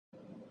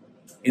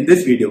In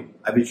this video,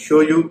 I will show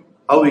you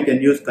how we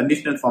can use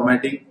conditional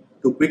formatting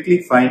to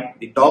quickly find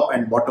the top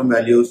and bottom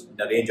values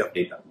in a range of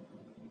data.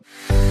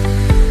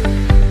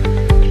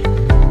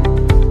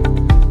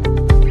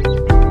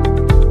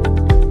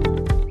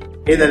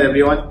 Hey there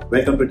everyone,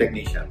 welcome to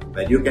Teknisha,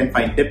 where you can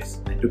find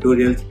tips and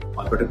tutorials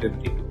on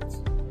productivity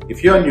tools.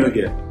 If you are new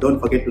here,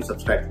 don't forget to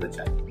subscribe to the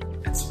channel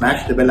and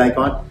smash the bell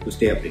icon to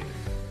stay updated.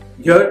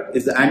 Here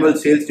is the annual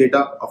sales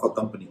data of a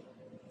company.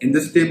 In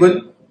this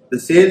table,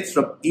 the sales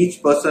from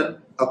each person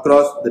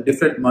across the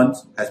different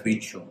months has been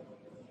shown.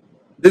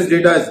 This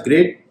data is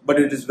great, but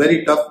it is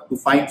very tough to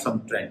find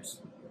some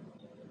trends.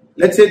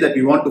 Let's say that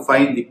we want to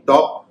find the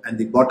top and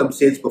the bottom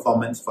sales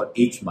performance for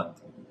each month.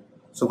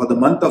 So for the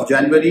month of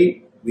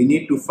January, we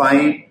need to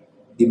find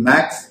the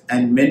max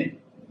and min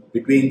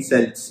between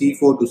cell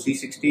C4 to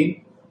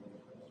C16.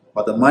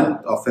 For the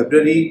month of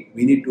February,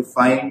 we need to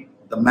find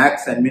the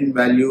max and min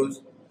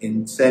values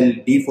in cell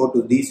D4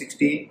 to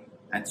D16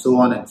 and so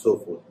on and so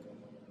forth.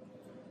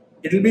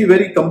 It will be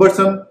very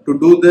cumbersome to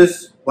do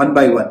this one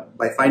by one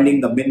by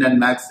finding the min and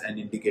max and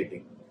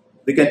indicating.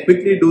 We can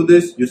quickly do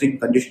this using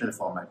conditional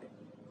formatting.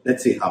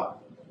 Let's see how.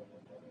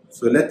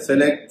 So let's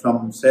select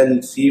from cell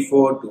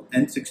C4 to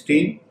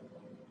N16,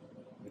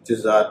 which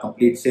is our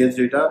complete sales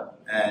data,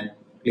 and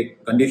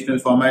click conditional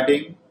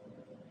formatting.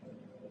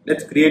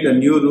 Let's create a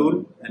new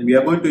rule and we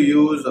are going to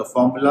use a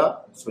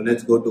formula. So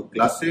let's go to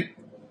classic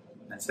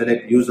and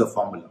select use a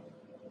formula.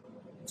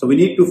 So we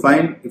need to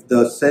find if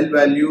the cell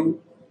value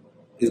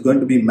is going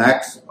to be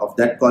max of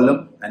that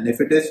column, and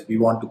if it is, we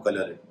want to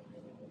color it.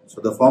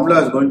 So the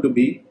formula is going to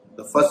be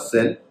the first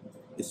cell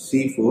is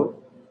C4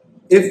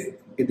 if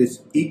it is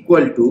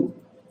equal to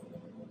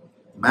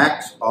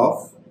max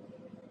of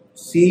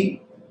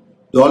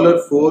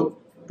C$4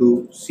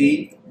 to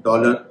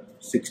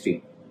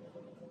C$16.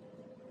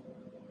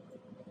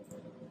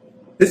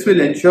 This will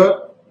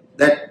ensure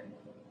that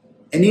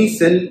any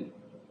cell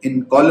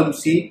in column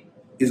C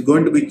is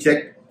going to be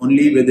checked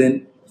only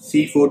within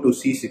C4 to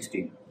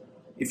C16.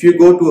 If you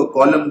go to a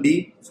column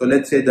D, so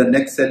let's say the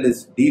next cell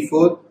is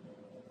D4,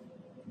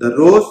 the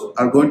rows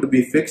are going to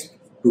be fixed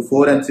to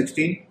 4 and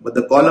 16, but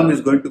the column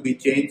is going to be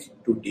changed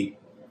to D.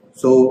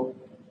 So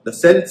the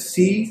cells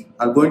C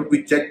are going to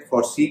be checked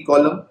for C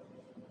column.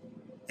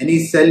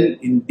 Any cell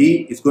in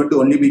D is going to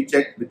only be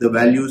checked with the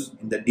values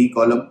in the D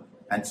column,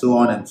 and so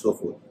on and so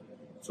forth.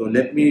 So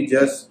let me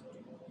just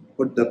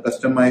put the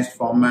customized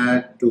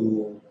format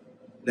to,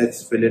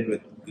 let's fill it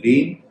with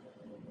green,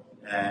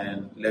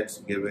 and let's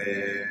give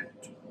it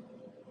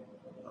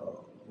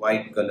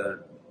white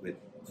color with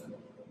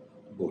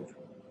bold,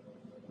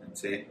 and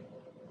say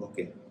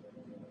OK.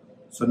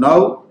 So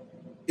now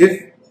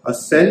if a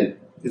cell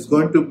is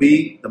going to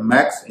be the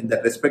max in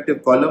that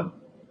respective column,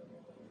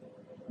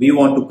 we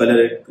want to color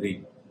it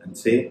green and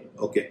say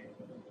OK.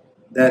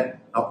 That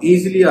now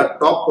easily our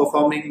top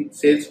performing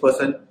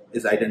salesperson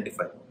is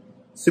identified.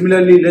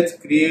 Similarly, let's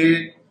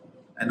create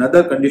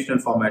another conditional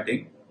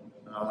formatting,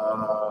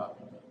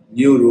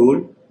 new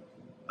rule.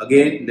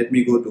 Again, let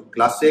me go to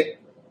classic,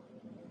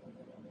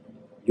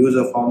 use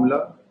a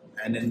formula,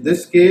 and in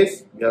this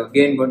case we are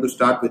again going to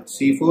start with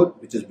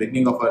C4, which is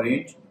beginning of our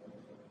range.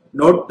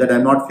 Note that I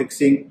am not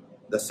fixing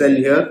the cell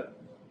here,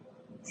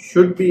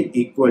 should be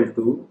equal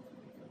to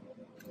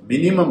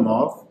minimum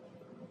of,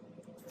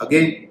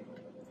 again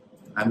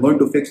I am going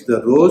to fix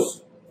the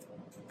rows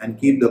and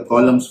keep the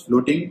columns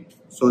floating,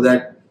 so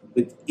that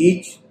with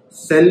each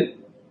cell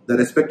the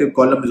respective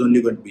column is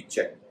only going to be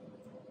checked.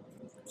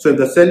 So if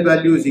the cell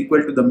value is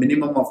equal to the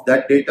minimum of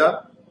that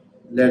data,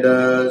 let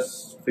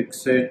us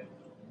fix it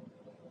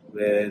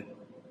with,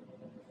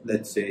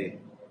 let's say,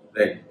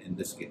 red in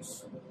this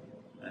case,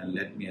 and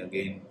let me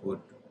again put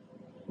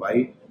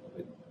white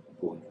with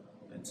gold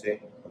and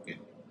say OK.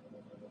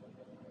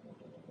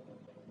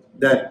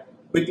 That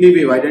quickly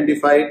we've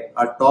identified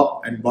our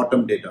top and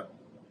bottom data.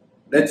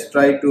 Let's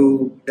try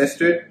to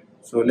test it.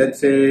 So let's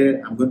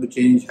say I'm going to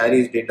change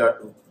Harry's data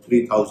to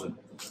 3000.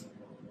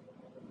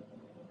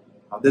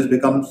 Now this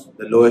becomes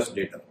the lowest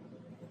data.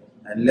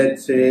 And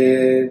let's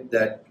say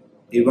that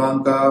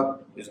Ivanka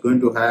is going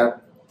to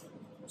have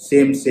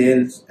same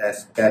sales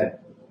as Karen.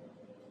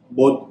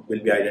 Both will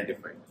be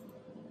identified.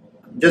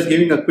 Just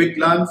giving a quick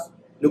glance,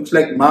 looks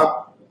like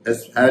Mark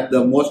has had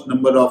the most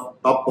number of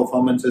top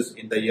performances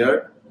in the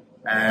year,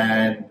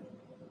 and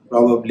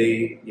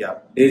probably,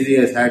 Daisy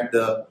has had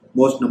the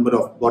most number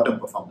of bottom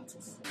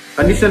performances.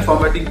 Conditional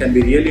formatting can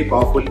be really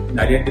powerful in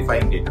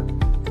identifying data.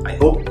 I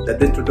hope that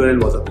this tutorial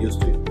was of use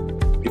to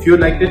you. If you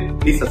liked it,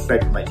 please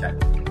subscribe to my channel.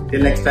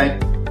 Till next time,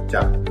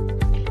 ciao.